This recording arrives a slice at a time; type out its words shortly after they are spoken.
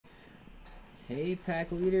Hey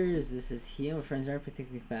pack leaders, this is Hio. My friends are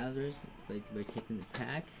protecting founders. Like by taking the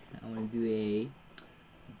pack, I want to do a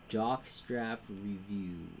Jockstrap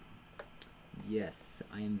review. Yes,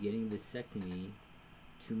 I am getting vasectomy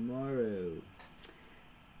tomorrow.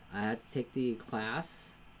 I had to take the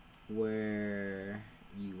class where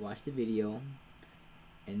you watch the video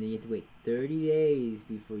and then you have to wait 30 days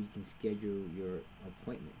before you can schedule your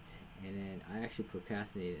appointment. And then I actually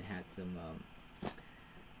procrastinated and had some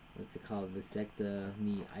what's it called,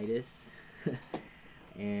 vasectomy-itis.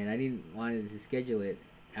 And I didn't want to schedule it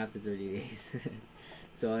after 30 days.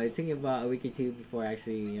 So it took me about a week or two before I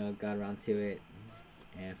actually got around to it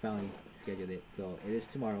and finally scheduled it. So it is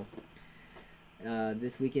tomorrow.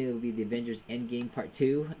 This weekend it will be the Avengers Endgame Part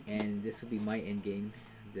 2, and this will be my Endgame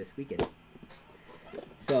this weekend.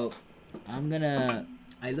 So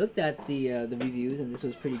I looked at the reviews, and this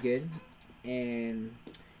was pretty good. And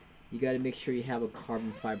you got to make sure you have a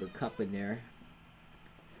carbon fiber cup in there.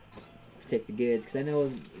 Protect the goods, because I know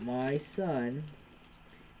my son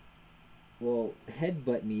will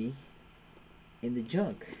headbutt me in the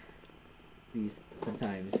junk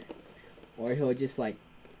sometimes, or he'll just like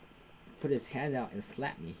put his hand out and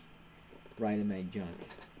slap me right in my junk.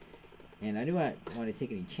 And I do not want to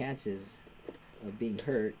take any chances of being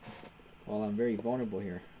hurt while I'm very vulnerable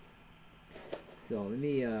here. So let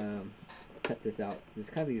me cut this out. There's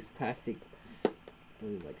kind of these plastic,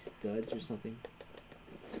 really like studs or something.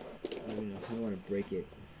 I don't know. I don't want to break it.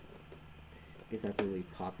 I guess I have to really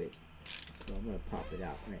pop it. So I'm gonna pop it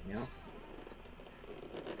out right now.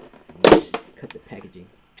 Just cut the packaging.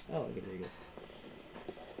 Oh, okay, there it goes.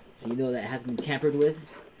 So you know that it hasn't been tampered with.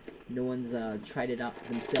 No one's tried it out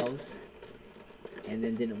themselves and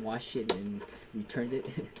then didn't wash it and returned it.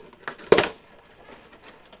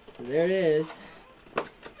 So there it is.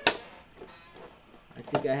 I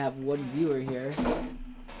think I have one viewer here.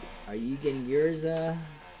 Are you getting yours?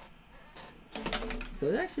 So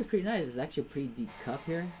it's actually pretty nice. It's actually a pretty deep cup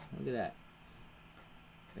here. Look at that.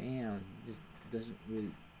 Bam. Just doesn't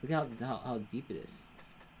really look how deep it is.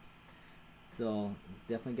 So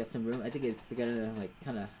definitely got some room. I think it's gonna like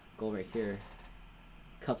kind of go right here.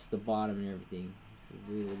 Cups the bottom and everything. It's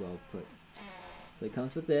really well put. So it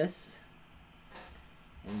comes with this,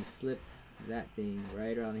 and you slip that thing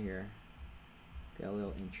right around here. Got a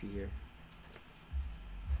little entry here.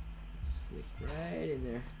 Slip right in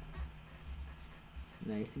there.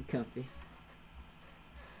 Nice and comfy.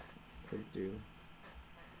 Let's put it through.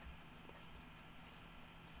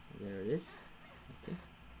 There it is. Okay.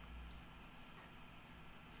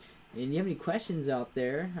 And you have any questions out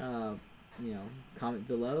there, comment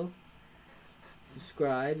below.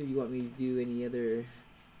 Subscribe if you want me to do any other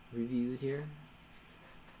reviews here,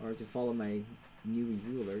 or to follow my new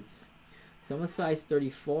review alerts. So I'm a size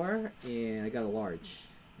 34 and I got a large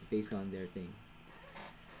based on their thing.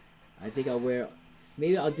 I think I'll wear,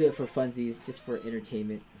 maybe I'll do it for funsies, just for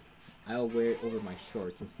entertainment. I'll wear it over my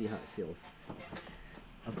shorts and see how it feels.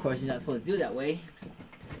 Of course, you're not supposed to do it that way,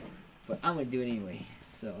 but I'm gonna do it anyway.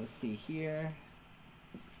 So let's see here.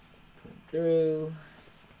 Put it through.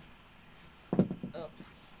 Oh,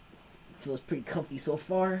 feels pretty comfy so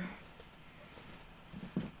far.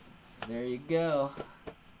 There you go.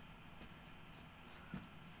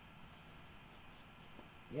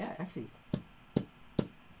 Yeah, actually,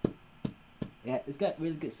 yeah, it's got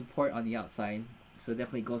really good support on the outside, so it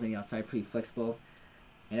definitely goes on the outside, pretty flexible.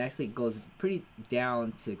 It actually goes pretty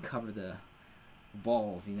down to cover the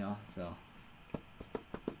balls, so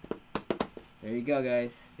there you go,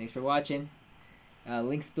 guys. Thanks for watching.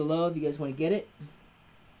 Links below if you guys want to get it.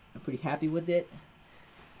 I'm pretty happy with it.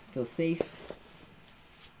 Feels safe,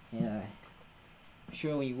 and I'm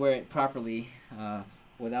sure when you wear it properly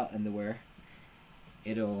without underwear,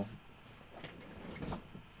 it'll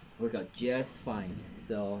work out just fine.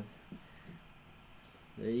 So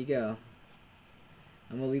there you go.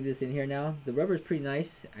 I'm gonna leave this in here now. The rubber is pretty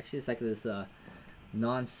nice. Actually, it's like this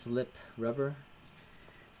non-slip rubber.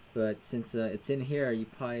 But since it's in here, you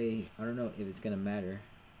probably, I don't know if it's gonna matter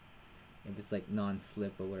if it's like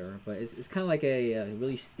non-slip or whatever. But it's kind of like a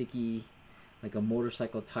really sticky, like a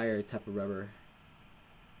motorcycle tire type of rubber.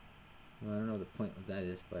 Well, I don't know what the point of that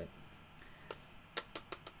is, but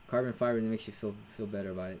carbon fiber makes you feel better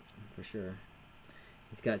about it for sure.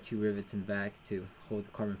 It's got 2 rivets in the back to hold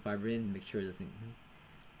the carbon fiber in and make sure it doesn't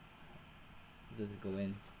go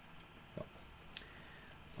in. So,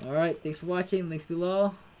 all right, thanks for watching. Links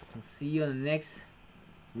below. I'll see you on the next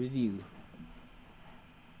review.